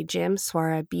 Kelly, Jim,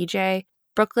 Swara, BJ,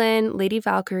 Brooklyn, Lady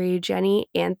Valkyrie, Jenny,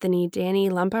 Anthony, Danny,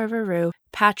 Lumparvaru,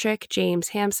 Patrick, James,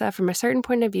 Hamsa, From a Certain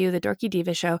Point of View, The Dorky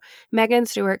Diva Show, Megan,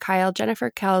 Stewart, Kyle, Jennifer,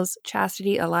 Kells,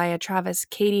 Chastity, Elia, Travis,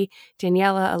 Katie,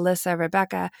 Daniela, Alyssa,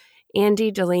 Rebecca,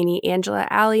 Andy, Delaney, Angela,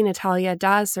 Allie, Natalia,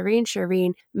 Daz, Serene,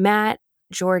 Shireen, Matt,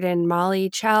 Jordan, Molly,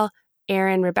 Chell,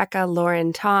 Aaron, Rebecca,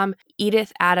 Lauren, Tom,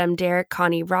 Edith, Adam, Derek,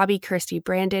 Connie, Robbie, Kirsty,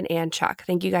 Brandon, and Chuck.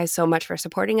 Thank you guys so much for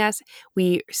supporting us.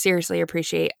 We seriously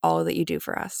appreciate all that you do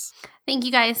for us. Thank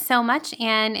you guys so much.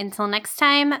 And until next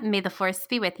time, may the force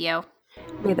be with you.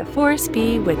 May the force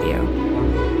be with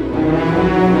you.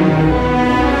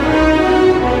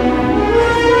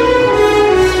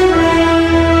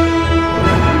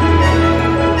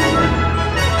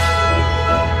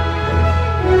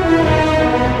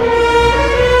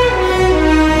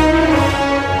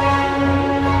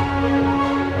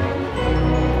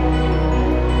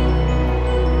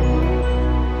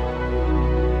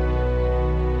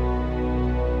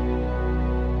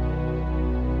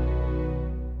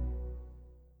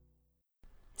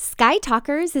 Sky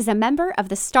Talkers is a member of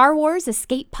the Star Wars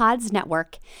Escape Pods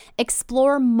Network.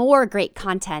 Explore more great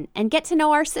content and get to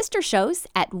know our sister shows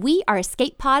at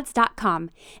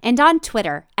weareescapepods.com and on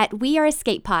Twitter at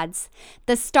weareescapepods.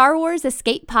 The Star Wars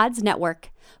Escape Pods Network,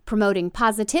 promoting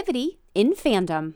positivity in fandom.